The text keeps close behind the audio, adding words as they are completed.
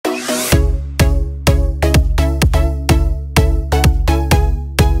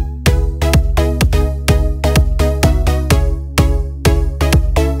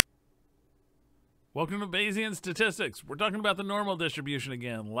Welcome to Bayesian statistics. We're talking about the normal distribution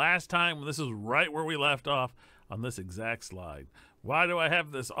again. Last time, this is right where we left off on this exact slide. Why do I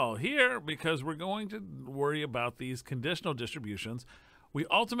have this all here? Because we're going to worry about these conditional distributions. We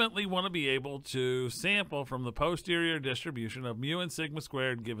ultimately want to be able to sample from the posterior distribution of mu and sigma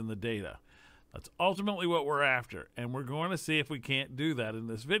squared given the data. That's ultimately what we're after, and we're going to see if we can't do that in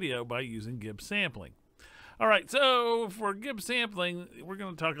this video by using Gibbs sampling. All right, so for Gibbs sampling, we're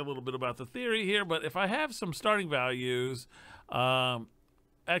going to talk a little bit about the theory here, but if I have some starting values, x0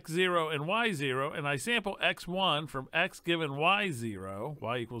 and y0, and I sample x1 from x given y0,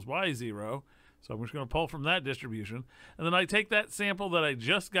 y equals y0, so I'm just going to pull from that distribution, and then I take that sample that I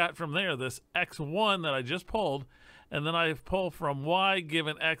just got from there, this x1 that I just pulled, and then I pull from y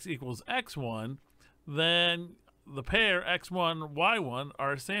given x equals x1, then the pair x1, y1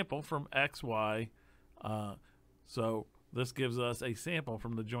 are a sample from xy. So this gives us a sample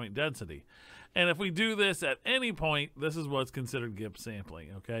from the joint density. And if we do this at any point, this is what's considered Gibbs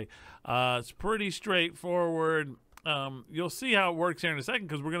sampling, okay? It's pretty straightforward. You'll see how it works here in a second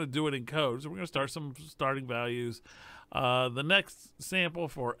because we're going to do it in code. So we're going to start some starting values. The next sample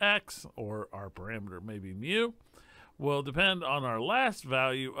for x, or our parameter maybe mu, will depend on our last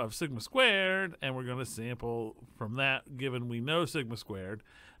value of sigma squared, and we're going to sample from that given we know sigma squared.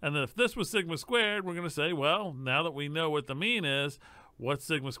 And then if this was sigma squared, we're going to say, well, now that we know what the mean is, what's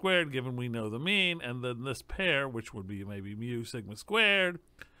sigma squared given we know the mean? And then this pair, which would be maybe mu sigma squared,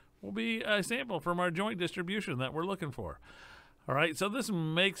 will be a sample from our joint distribution that we're looking for. All right, so this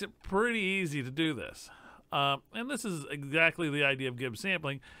makes it pretty easy to do this. And this is exactly the idea of Gibbs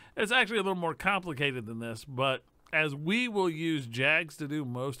sampling. It's actually a little more complicated than this, but as we will use JAGs to do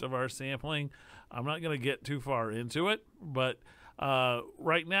most of our sampling, I'm not going to get too far into it, but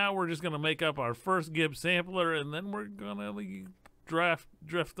right now we're just going to make up our first Gibbs sampler, and then we're going to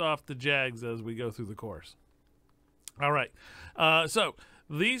drift off the JAGs as we go through the course. All right, so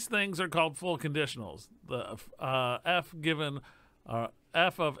these things are called full conditionals. The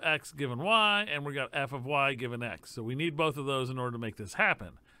f of x given y, and we got f of y given x. So we need both of those in order to make this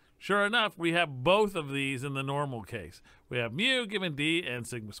happen. Sure enough, we have both of these in the normal case. We have mu given d and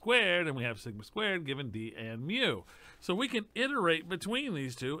sigma squared, and we have sigma squared given d and mu. So we can iterate between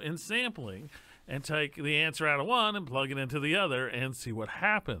these two in sampling and take the answer out of one and plug it into the other and see what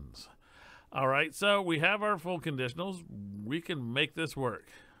happens. All right, so we have our full conditionals. We can make this work.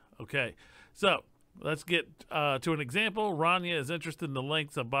 Okay, so let's get to an example. Rania is interested in the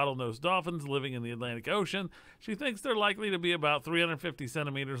lengths of bottlenose dolphins living in the Atlantic Ocean. She thinks they're likely to be about 350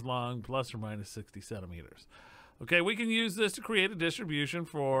 centimeters long, plus or minus 60 centimeters. Okay, we can use this to create a distribution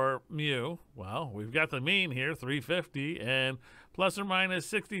for mu. Well, we've got the mean here, 350, and plus or minus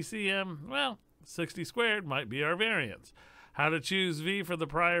 60 cm, well, 60 squared might be our variance. How to choose v for the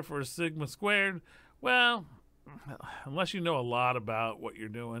prior for sigma squared? Well, unless you know a lot about what you're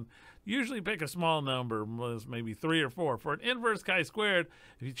doing, usually pick a small number, maybe 3 or 4. For an inverse chi-squared,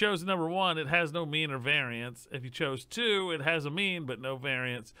 if you chose number 1, it has no mean or variance. If you chose 2, it has a mean but no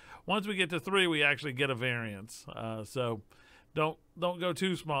variance. Once we get to 3, we actually get a variance. So don't go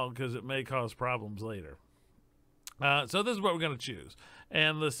too small because it may cause problems later. So this is what we're going to choose.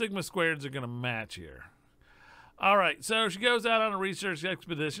 And the sigma squareds are going to match here. All right, so she goes out on a research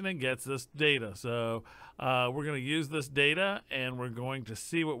expedition and gets this data. So we're going to use this data, and we're going to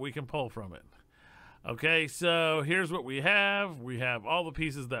see what we can pull from it. Okay, so here's what we have. We have all the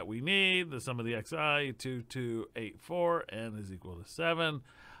pieces that we need. The sum of the xi, 2284, n is equal to 7.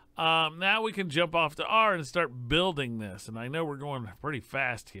 Now we can jump off to R and start building this. And I know we're going pretty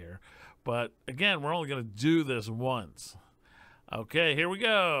fast here, but again, we're only going to do this once. Okay, here we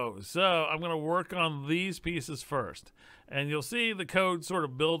go. So I'm going to work on these pieces first. And you'll see the code sort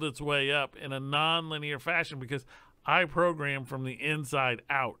of build its way up in a non-linear fashion because I program from the inside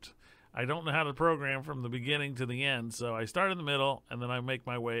out. I don't know how to program from the beginning to the end, so I start in the middle and then I make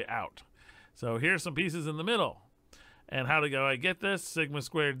my way out. So here's some pieces in the middle. And how do I get this? Sigma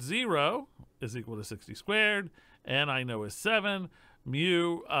squared 0 is equal to 60 squared, and I know is 7.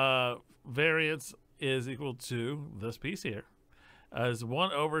 Mu variance is equal to this piece here. As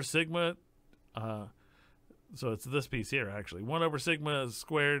 1 over sigma, so it's this piece here actually, 1 over sigma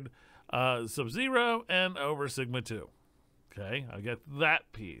squared sub 0 and over sigma 2. Okay, I get that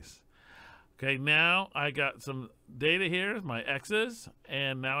piece. Okay, now I got some data here, my x's,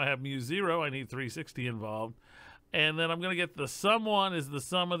 and now I have mu 0, I need 360 involved. And then I'm going to get the sum 1 is the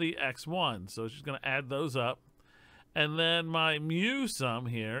sum of the x1, so it's just going to add those up. And then my mu sum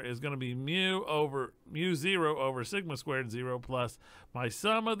here is going to be mu 0 over sigma squared 0 plus my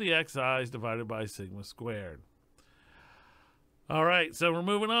sum of the xi's divided by sigma squared. All right, so we're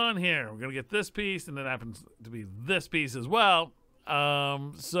moving on here. We're going to get this piece, and it happens to be this piece as well.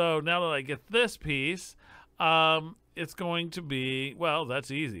 So now that I get this piece, it's going to be, well,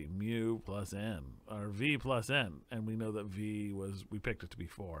 that's easy. Mu plus n, or v plus n. And we know that v was, we picked it to be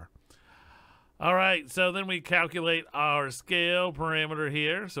 4. All right, so then we calculate our scale parameter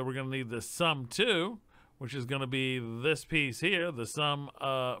here. So we're going to need the sum 2, which is going to be this piece here, the sum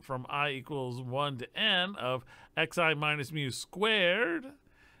from I equals 1 to n of xi minus mu squared. And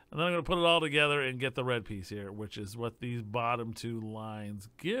then I'm going to put it all together and get the red piece here, which is what these bottom 2 lines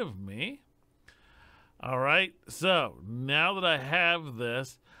give me. All right, so now that I have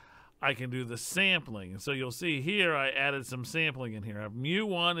this, I can do the sampling. And so you'll see here I added some sampling in here. I have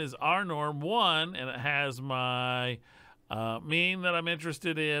mu1 is R norm 1, and it has my mean that I'm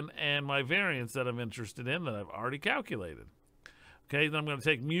interested in and my variance that I'm interested in that I've already calculated. Okay, then I'm going to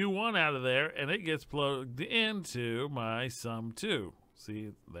take mu1 out of there, and it gets plugged into my sum 2.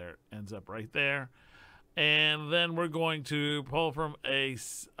 See, there it ends up right there. And then we're going to pull from a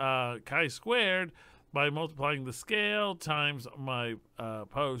chi-squared by multiplying the scale times my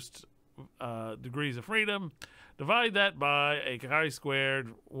post degrees of freedom. Divide that by a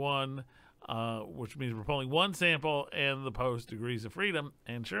chi-squared 1, which means we're pulling 1 sample and the post degrees of freedom.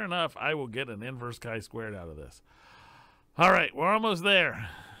 And sure enough, I will get an inverse chi-squared out of this. All right, we're almost there.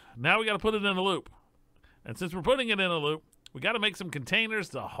 Now we got to put it in a loop. And since we're putting it in a loop, we got to make some containers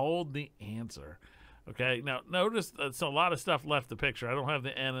to hold the answer. Okay, now notice that's a lot of stuff left the picture. I don't have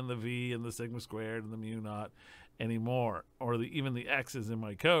the n and the v and the sigma squared and the mu naught anymore, or even the x's in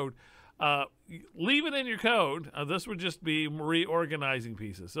my code. Leave it in your code. This would just be reorganizing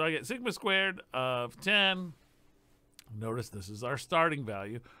pieces. So I get sigma squared of 10. Notice this is our starting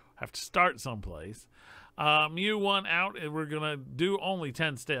value. Have to start someplace. Mu1 out, and we're going to do only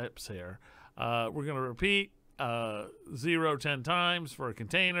 10 steps here. We're going to repeat 0 10 times for a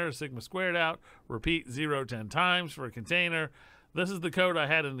container, sigma squared out, repeat 0 10 times for a container. This is the code I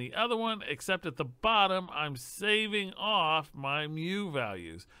had in the other one, except at the bottom, I'm saving off my mu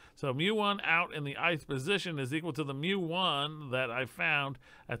values. So mu1 out in the ith position is equal to the mu1 that I found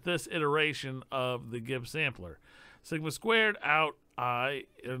at this iteration of the Gibbs sampler. Sigma squared out I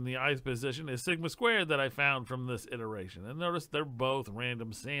in the ith position is sigma squared that I found from this iteration. And notice they're both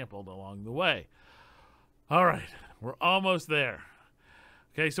random sampled along the way. All right, we're almost there.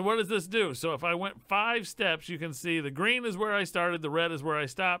 Okay, so what does this do? So if I went 5 steps, you can see the green is where I started, the red is where I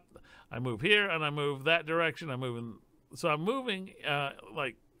stopped. I move here and I move that direction. I'm moving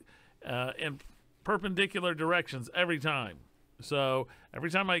in perpendicular directions every time. So every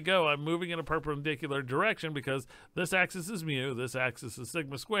time I go, I'm moving in a perpendicular direction because this axis is mu, this axis is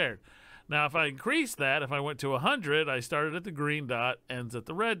sigma squared. Now, if I increase that, if I went to 100, I started at the green dot, ends at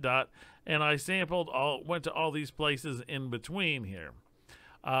the red dot, and I went to all these places in between here.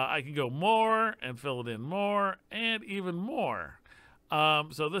 I can go more and fill it in more and even more.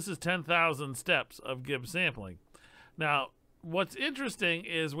 So this is 10,000 steps of Gibbs sampling. Now, what's interesting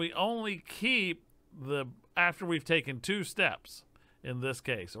is we only keep after we've taken 2 steps in this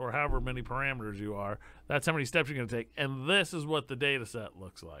case, or however many parameters you are, that's how many steps you're going to take. And this is what the data set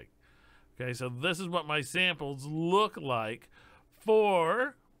looks like. Okay, so this is what my samples look like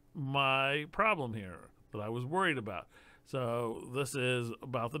for my problem here that I was worried about. So this is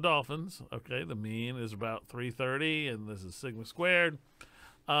about the dolphins. Okay, the mean is about 330, and this is sigma squared.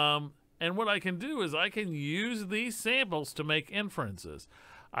 And what I can do is I can use these samples to make inferences.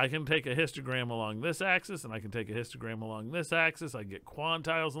 I can take a histogram along this axis, and I can take a histogram along this axis. I get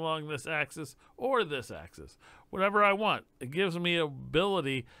quantiles along this axis or this axis, whatever I want. It gives me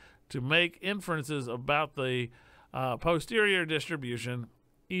ability to make inferences about the posterior distribution,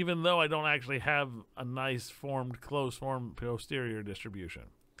 even though I don't actually have a nice close formed posterior distribution.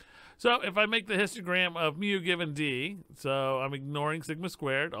 So if I make the histogram of mu given d, so I'm ignoring sigma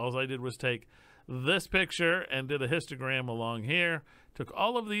squared. All I did was take this picture and did a histogram along here, took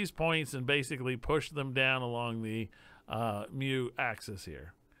all of these points and basically pushed them down along the mu axis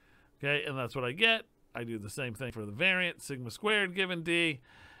here. Okay, and that's what I get. I do the same thing for the variance, sigma squared given d,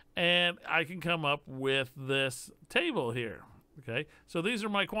 and I can come up with this table here. Okay, so these are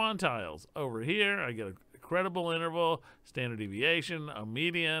my quantiles. Over here, I get a credible interval, standard deviation, a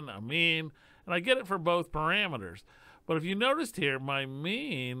median, a mean, and I get it for both parameters. But if you noticed here, my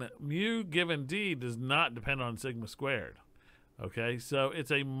mean, mu given d, does not depend on sigma squared. Okay, so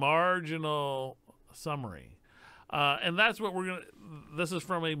it's a marginal summary. And that's what this is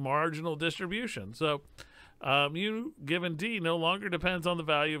from a marginal distribution. So mu given d no longer depends on the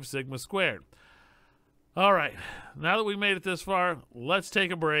value of sigma squared. All right, now that we made it this far, let's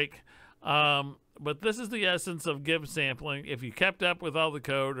take a break. But this is the essence of Gibbs sampling. If you kept up with all the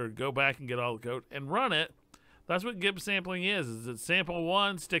code, or go back and get all the code and run it, that's what Gibbs sampling is it's sample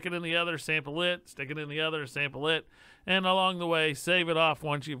one, stick it in the other, sample it, stick it in the other, sample it, and along the way, save it off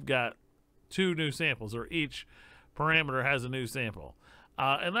once you've got 2 new samples, or each parameter has a new sample.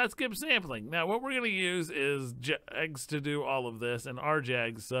 And that's Gibbs sampling. Now, what we're going to use is JAGs to do all of this, and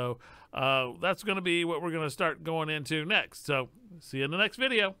RJAGs. So that's going to be what we're going to start going into next. So see you in the next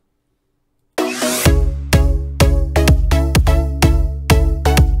video.